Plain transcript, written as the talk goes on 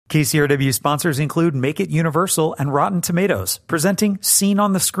KCRW sponsors include Make It Universal and Rotten Tomatoes, presenting Scene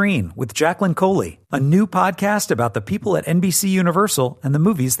on the Screen with Jacqueline Coley, a new podcast about the people at NBC Universal and the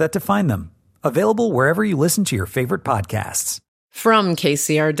movies that define them. Available wherever you listen to your favorite podcasts. From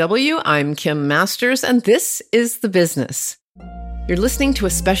KCRW, I'm Kim Masters, and this is The Business. You're listening to a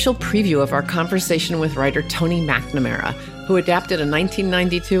special preview of our conversation with writer Tony McNamara, who adapted a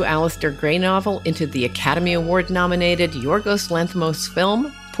 1992 Alasdair Gray novel into the Academy Award-nominated Yorgos Lanthimos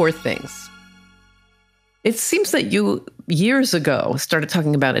film, Poor Things. It seems that you, years ago, started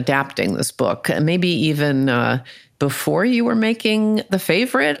talking about adapting this book, maybe even before you were making The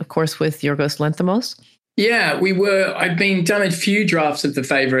Favourite, of course, with Yorgos Lanthimos. Yeah, we were. I'd done a few drafts of The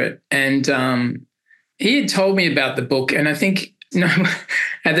Favourite, and he had told me about the book, and I think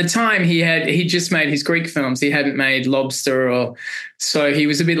at the time he just made his Greek films. He hadn't made Lobster, so he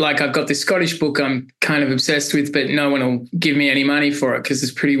was a bit like, I've got this Scottish book I'm kind of obsessed with, but no one will give me any money for it because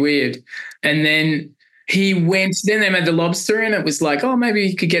it's pretty weird. And then then they made The Lobster, and it was like, oh, maybe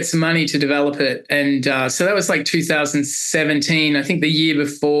you could get some money to develop it. And so that was like 2017, I think the year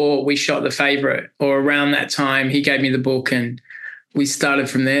before we shot The Favourite, or around that time. He gave me the book and we started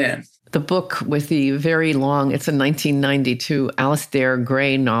from there. The book with the very long, it's a 1992 Alasdair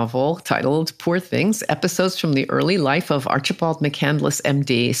Gray novel titled Poor Things, Episodes from the Early Life of Archibald McCandless,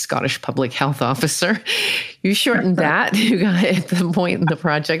 MD, Scottish Public Health Officer. You shortened that. You got at the point in the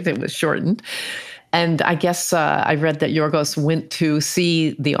project, it was shortened. And I guess I read that Yorgos went to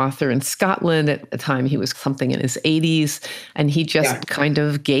see the author in Scotland. At the time, he was something in his 80s, and he just kind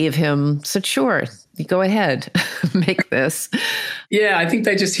of said, sure, you go ahead, make this. Yeah, I think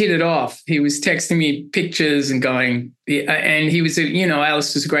they just hit it off. He was texting me pictures and going, and he was,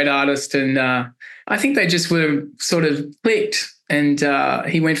 Alice was a great artist, and I think they just were sort of clicked. And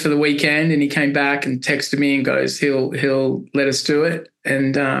he went for the weekend, and he came back and texted me and goes, he'll let us do it.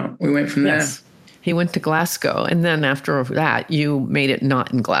 And we went from there. He went to Glasgow, and then after that, you made it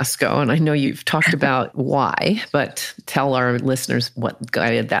not in Glasgow. And I know you've talked about why, but tell our listeners what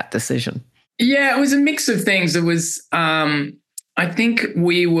guided that decision. Yeah, it was a mix of things. It was, I think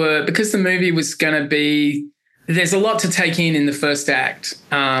because the movie was going to be, there's a lot to take in the first act.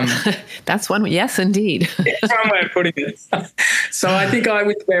 That's one, yes, indeed. That's one way of putting it. So I think I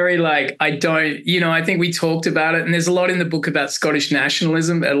was very I think we talked about it, and there's a lot in the book about Scottish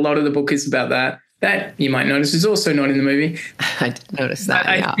nationalism. A lot of the book is about that. That, you might notice, is also not in the movie. I did notice that,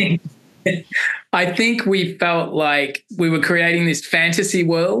 I think we felt like we were creating this fantasy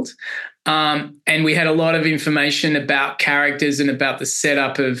world, and we had a lot of information about characters and about the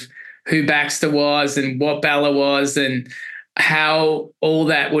setup of who Baxter was and what Bella was and how all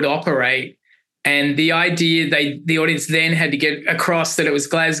that would operate. And the idea the audience then had to get across that it was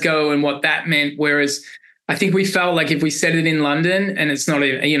Glasgow and what that meant, whereas I think we felt like if we set it in London, and it's not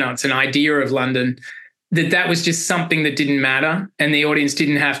it's an idea of London, that was just something that didn't matter, and the audience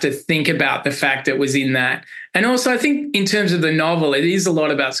didn't have to think about the fact that it was in that. And also I think in terms of the novel, it is a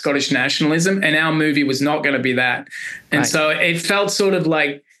lot about Scottish nationalism, and our movie was not going to be that. And so it felt sort of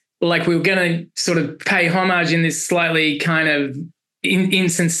like we were going to sort of pay homage in this slightly kind of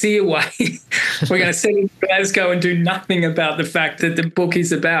insincere way. We're going to sit in Glasgow and do nothing about the fact that the book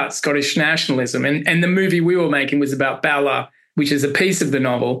is about Scottish nationalism. And the movie we were making was about Bella, which is a piece of the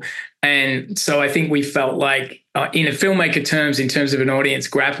novel. And so I think we felt like, in a filmmaker terms, in terms of an audience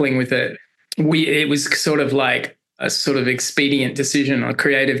grappling with it, it was sort of like a sort of expedient decision or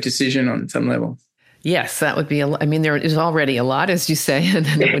creative decision on some level. Yes, that would be there is already a lot, as you say, and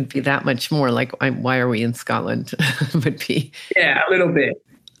then it would be that much more. Like, why are we in Scotland? Would be. Yeah, a little bit.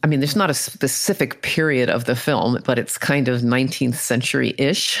 There's not a specific period of the film, but it's kind of 19th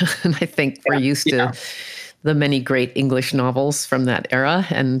century-ish. And I think we're used to the many great English novels from that era,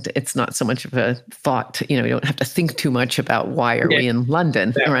 and it's not so much of a thought. You don't have to think too much about why are we in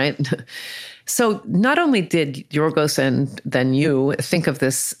London, right? So not only did Yorgos and then you think of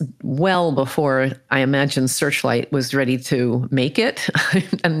this well before, I imagine, Searchlight was ready to make it.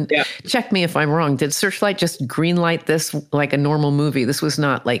 And check me if I'm wrong. Did Searchlight just greenlight this like a normal movie? This was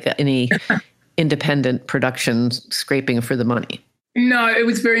not like any independent production scraping for the money. No, it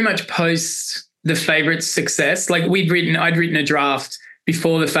was very much post The Favourite's success. Like I'd written a draft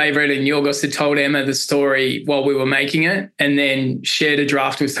before The Favourite, and Yorgos had told Emma the story while we were making it, and then shared a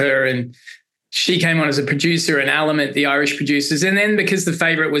draft with her, and she came on as a producer, and Element, the Irish producers. And then because The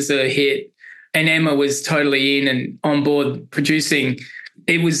Favourite was a hit and Emma was totally in and on board producing,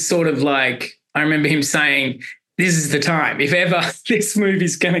 it was sort of like, I remember him saying, this is the time. If ever this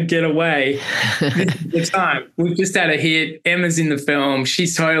movie's going to get away, this is the time. We've just had a hit. Emma's in the film.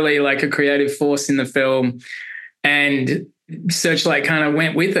 She's totally like a creative force in the film. And Searchlight kind of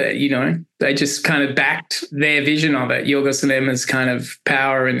went with it, They just kind of backed their vision of it, Yorgos and Emma's kind of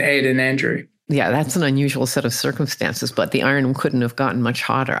power, and Ed and Andrew. Yeah, that's an unusual set of circumstances, but the iron couldn't have gotten much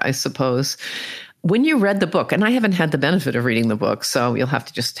hotter, I suppose. When you read the book, and I haven't had the benefit of reading the book, so you'll have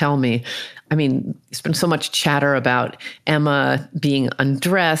to just tell me. I mean, there's been so much chatter about Emma being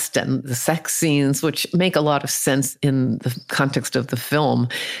undressed and the sex scenes, which make a lot of sense in the context of the film.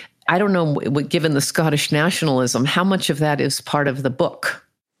 I don't know, given the Scottish nationalism, how much of that is part of the book?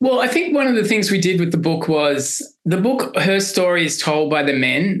 Well, I think one of the things we did with the book was her story is told by the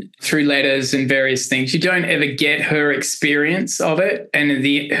men through letters and various things. You don't ever get her experience of it,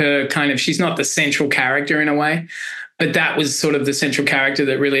 and she's not the central character in a way, but that was sort of the central character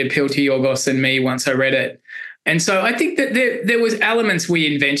that really appealed to Yorgos and me once I read it. And so I think that there was elements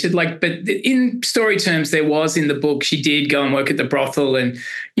we invented, but in story terms, there was in the book, she did go and work at the brothel, and,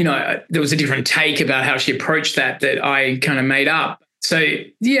 there was a different take about how she approached that I kind of made up. So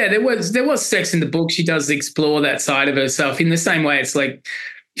yeah, there was sex in the book. She does explore that side of herself in the same way. It's like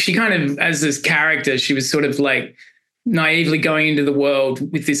she kind of, as this character, she was sort of like naively going into the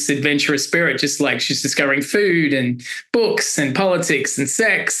world with this adventurous spirit, just like she's discovering food and books and politics and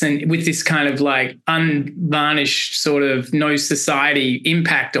sex, and with this kind of like unvarnished sort of no society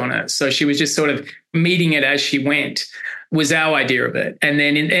impact on her. So she was just sort of meeting it as she went, was our idea of it. And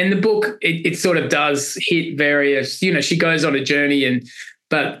then in the book, it sort of does hit various, she goes on a journey,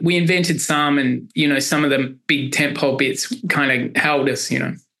 but we invented some, and, some of the big tentpole bits kind of held us,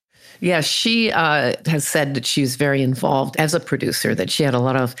 Yeah, she has said that she's very involved as a producer, that she had a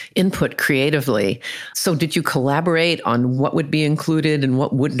lot of input creatively. So did you collaborate on what would be included and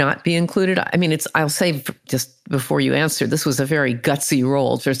what would not be included? I mean, I'll say just before you answer, this was a very gutsy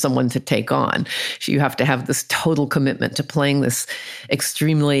role for someone to take on. You have to have this total commitment to playing this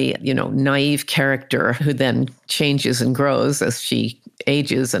extremely, naive character who then changes and grows as she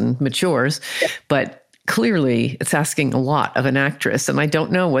ages and matures. Yeah. But clearly, it's asking a lot of an actress. And I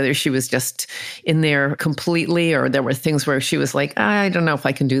don't know whether she was just in there completely, or there were things where she was like, I don't know if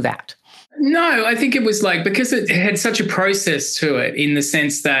I can do that. No, I think it was because it had such a process to it, in the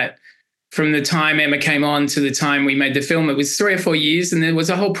sense that from the time Emma came on to the time we made the film, it was 3 or 4 years. And there was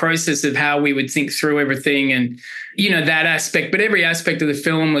a whole process of how we would think through everything and, that aspect. But every aspect of the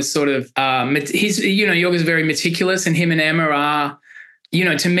film was sort of, Yorgos is very meticulous, and him and Emma are,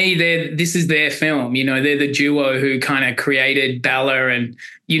 to me, this is their film. They're the duo who kind of created Bella and,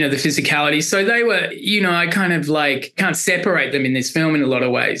 the physicality. So they were, I kind of can't separate them in this film in a lot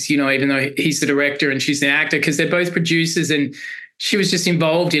of ways, even though he's the director and she's the actor, because they're both producers, and she was just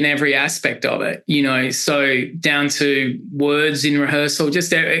involved in every aspect of it, so down to words in rehearsal,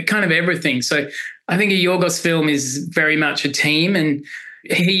 just kind of everything. So I think a Yorgos film is very much a team, and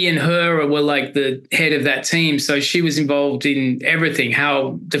he and her were like the head of that team. So she was involved in everything,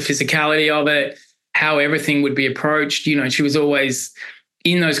 how the physicality of it, how everything would be approached. She was always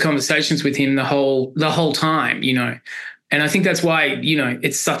in those conversations with him the whole time, And I think that's why,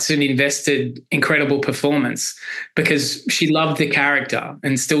 it's such an invested, incredible performance, because she loved the character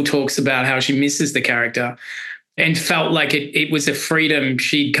and still talks about how she misses the character, and felt like it was a freedom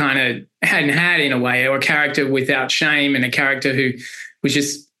she kind of hadn't had in a way, or a character without shame, and a character who was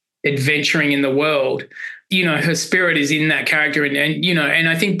just adventuring in the world. Her spirit is in that character. And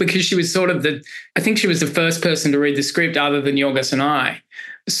I think because she was she was the first person to read the script other than Yorgos and I.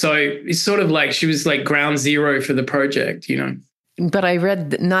 So it's sort of like she was like ground zero for the project, But I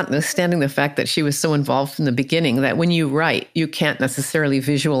read, notwithstanding the fact that she was so involved from the beginning, that when you write, you can't necessarily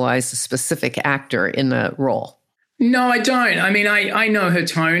visualize a specific actor in a role. No, I don't. I mean, I know her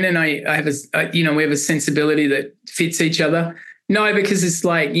tone, and I have we have a sensibility that fits each other. No, because it's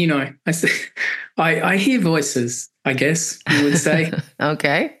like, I hear voices, I guess you would say.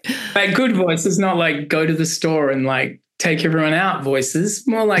 Okay. Like good voices, not like go to the store and like take everyone out voices,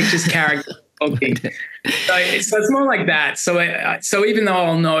 more like just character talking. So it's more like that. So even though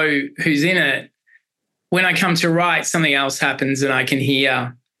I'll know who's in it, when I come to write, something else happens, and I can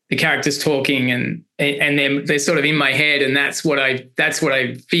hear the characters talking, and they're sort of in my head, and that's what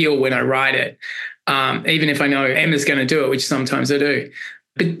I feel when I write it. Even if I know Emma's going to do it, which sometimes I do.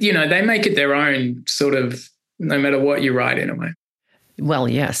 But, they make it their own sort of, no matter what you write in a way. Well,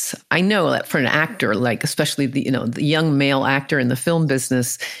 yes. I know that for an actor, like especially the young male actor in the film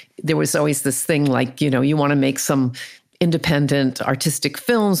business, there was always this thing like, you want to make some independent artistic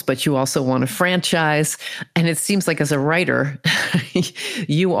films, but you also want a franchise. And it seems like as a writer,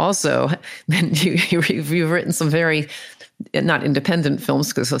 you also, you've written some very not independent films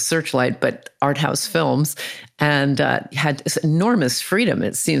because of Searchlight, but art house films, and had this enormous freedom,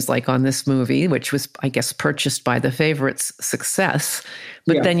 it seems like, on this movie, which was, I guess, purchased by The Favourite's success.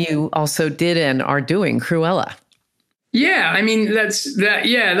 But then you also did and are doing Cruella. Yeah, I mean,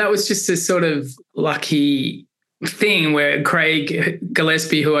 that was just a sort of lucky thing where Craig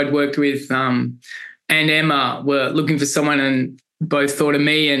Gillespie, who I'd worked with, and Emma were looking for someone and both thought of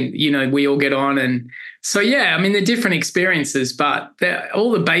me, and, we all get on. And so, yeah, I mean, they're different experiences, but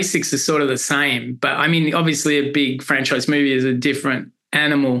all the basics are sort of the same. But I mean, obviously a big franchise movie is a different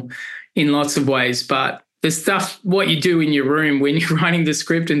animal in lots of ways, but the stuff, what you do in your room when you're writing the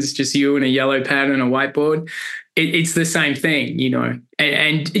script and it's just you and a yellow pad and a whiteboard, it's the same thing,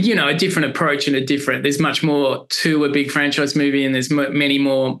 and a different approach and there's much more to a big franchise movie, and there's many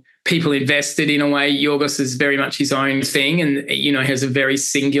more people invested in a way. Yorgos is very much his own thing, and, has a very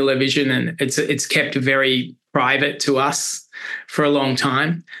singular vision, and it's kept very private to us for a long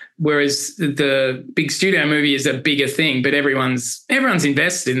time. Whereas the big studio movie is a bigger thing, but everyone's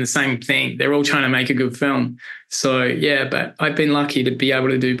invested in the same thing. They're all trying to make a good film. So, yeah, but I've been lucky to be able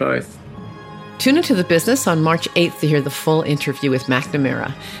to do both. Tune into The Business on March 8th to hear the full interview with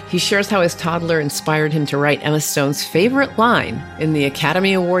McNamara. He shares how his toddler inspired him to write Emma Stone's favorite line in the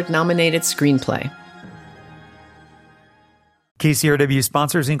Academy Award-nominated screenplay. KCRW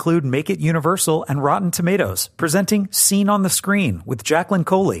sponsors include Make It Universal and Rotten Tomatoes, presenting Scene on the Screen with Jacqueline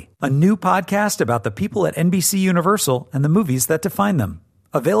Coley, a new podcast about the people at NBC Universal and the movies that define them.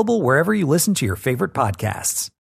 Available wherever you listen to your favorite podcasts.